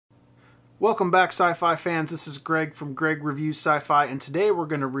Welcome back, sci-fi fans. This is Greg from Greg Reviews Sci-Fi, and today we're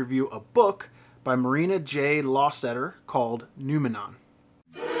going to review a book by Marina J. Lostetter called Noumenon.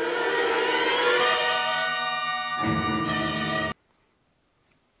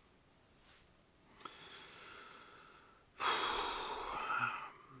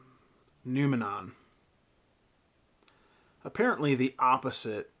 Noumenon. Apparently the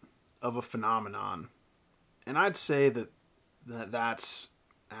opposite of a phenomenon, and I'd say that's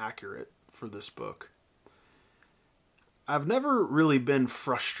accurate for this book. I've never really been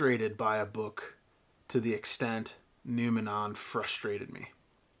frustrated by a book to the extent Noumenon frustrated me.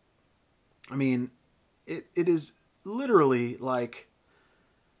 I mean, it is literally like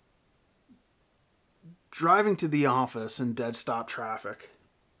driving to the office in dead stop traffic,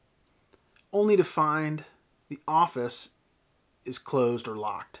 only to find the office is closed or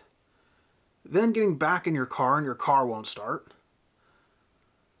locked. Then getting back in your car and your car won't start.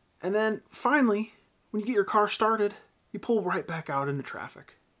 And then finally, when you get your car started, you pull right back out into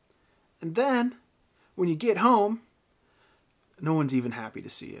traffic. And then when you get home, no one's even happy to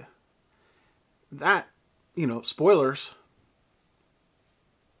see you. That, spoilers,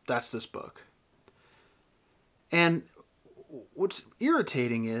 that's this book. And what's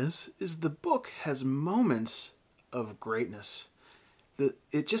irritating is the book has moments of greatness.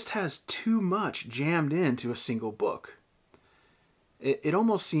 It just has too much jammed into a single book. It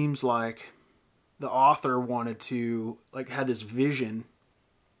almost seems like the author wanted to, had this vision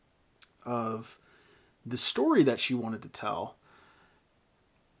of the story that she wanted to tell,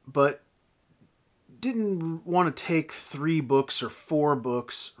 but didn't want to take 3 books or 4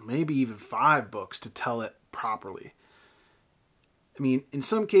 books, or maybe even 5 books to tell it properly. I mean, in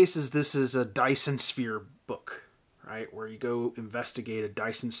some cases, this is a Dyson sphere book, right? Where you go investigate a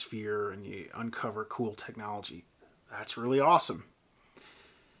Dyson sphere and you uncover cool technology. That's really awesome.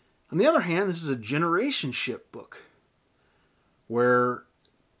 On the other hand, this is a generation ship book where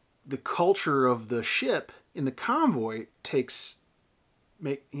the culture of the ship in the convoy goes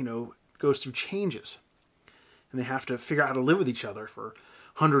through changes. And they have to figure out how to live with each other for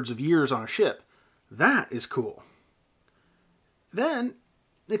hundreds of years on a ship. That is cool. Then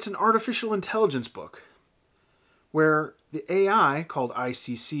it's an artificial intelligence book where the AI called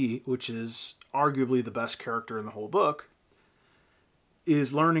ICC, which is arguably the best character in the whole book,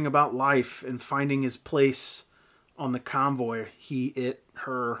 is learning about life and finding his place on the convoy. He, it,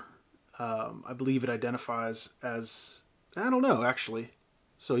 her, I believe it identifies as, I don't know, actually.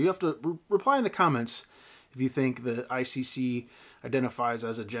 So you have to reply in the comments if you think the ICC identifies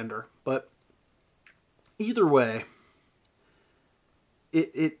as a gender. But either way,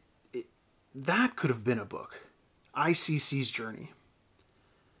 that could have been a book. ICC's journey.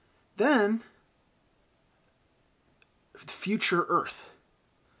 Then, future Earth.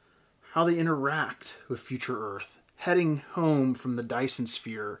 How they interact with future Earth. Heading home from the Dyson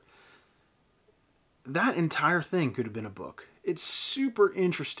sphere. That entire thing could have been a book. It's super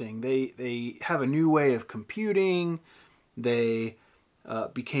interesting. They have a new way of computing. They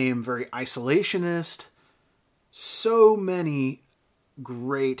became very isolationist. So many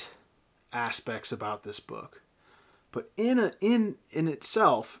great aspects about this book. But in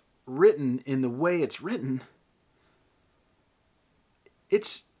itself, written in the way it's written,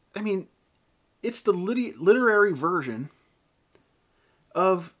 it's the literary version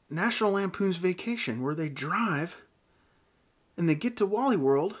of National Lampoon's Vacation, where they drive and they get to Wally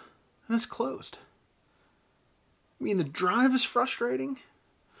World and it's closed. I mean, the drive is frustrating,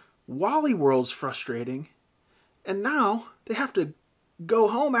 Wally World's frustrating, and now they have to go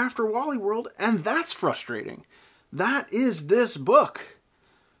home after Wally World, and that's frustrating. That is this book.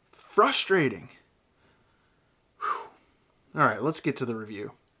 Frustrating. Whew. All right, let's get to the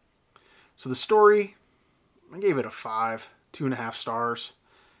review. So the story, I gave it a 5, 2.5 stars.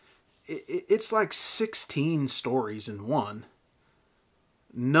 It's like 16 stories in one.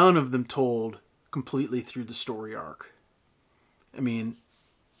 None of them told completely through the story arc. I mean,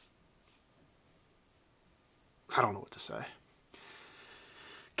 I don't know what to say.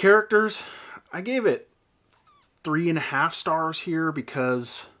 Characters, I gave it 3.5 stars here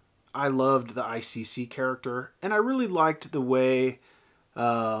because I loved the ICC character, and I really liked the way,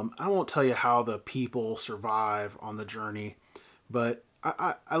 I won't tell you how the people survive on the journey, but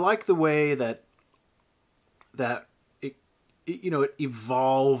I like the way that it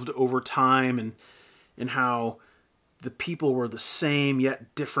evolved over time, and how the people were the same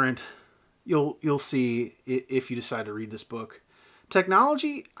yet different. You'll see if you decide to read this book.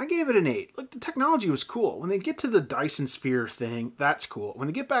 Technology, I gave it an 8. Look, the technology was cool. When they get to the Dyson sphere thing, that's cool. When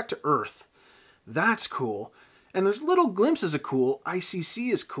they get back to Earth, that's cool. And there's little glimpses of cool.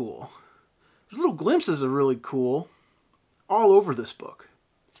 ICC is cool. There's little glimpses of really cool all over this book.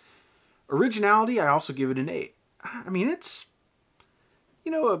 Originality, I also give it an 8. I mean, it's,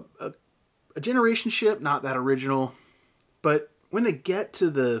 you know, a generation ship, not that original. But when they get to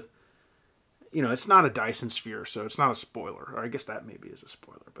the, you know, it's not a Dyson sphere, so it's not a spoiler. Or I guess that maybe is a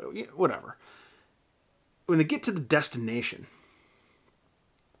spoiler, but whatever. When they get to the destination,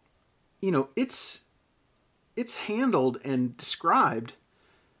 you know, it's handled and described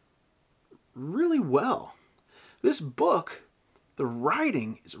really well. This book, the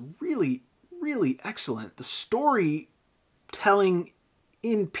writing is really, really excellent. The storytelling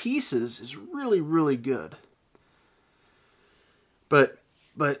in pieces is really, really good. But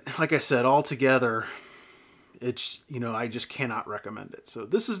like I said, altogether, it's, you know, I just cannot recommend it. So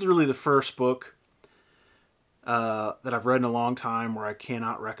this is really the first book that I've read in a long time where I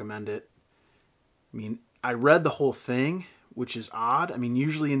cannot recommend it. I mean, I read the whole thing, which is odd. I mean,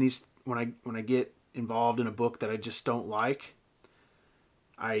 usually in these, when I get involved in a book that I just don't like,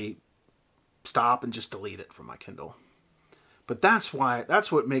 I stop and just delete it from my Kindle. But that's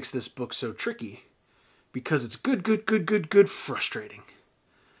what makes this book so tricky, because it's good, frustrating.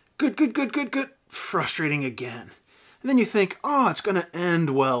 Good, frustrating again. And then you think, oh, it's going to end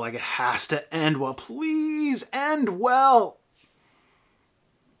well. Like, it has to end well. Please end well.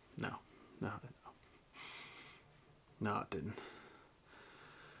 No, it didn't.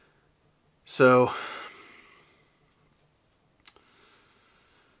 So,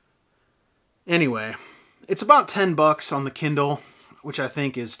 anyway, it's about $10 on the Kindle, which I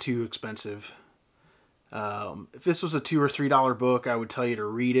think is too expensive. If this was a $2 or $3 book, I would tell you to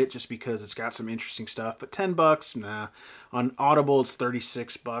read it just because it's got some interesting stuff. But $10, nah. On Audible, it's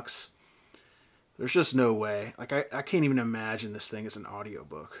 $36. There's just no way. Like, I can't even imagine this thing as an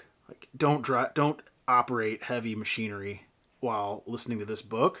audiobook. Like, don't operate heavy machinery while listening to this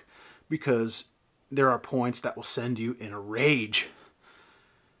book, because there are points that will send you in a rage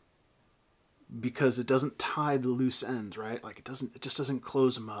because it doesn't tie the loose ends, right? Like, it just doesn't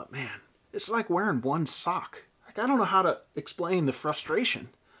close them up. Man, it's like wearing one sock. Like, I don't know how to explain the frustration.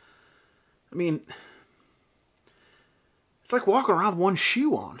 I mean, it's like walking around with one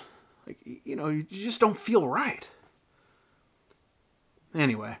shoe on. Like, you know, you just don't feel right.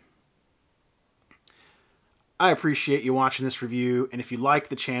 Anyway, I appreciate you watching this review, and if you like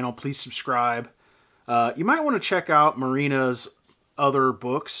the channel, please subscribe. You might want to check out Marina's other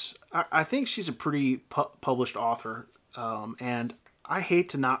books. I think she's a pretty published author, and I hate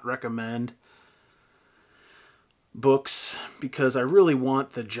to not recommend books because I really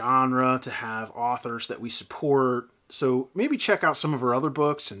want the genre to have authors that we support. So maybe check out some of her other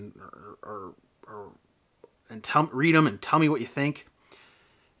books and read them and tell me what you think.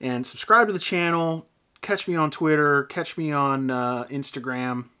 And subscribe to the channel. Catch me on Twitter. Catch me on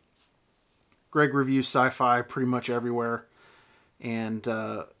Instagram. Greg Reviews Sci-Fi pretty much everywhere. And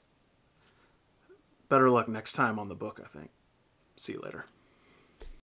better luck next time on the book, I think. See you later.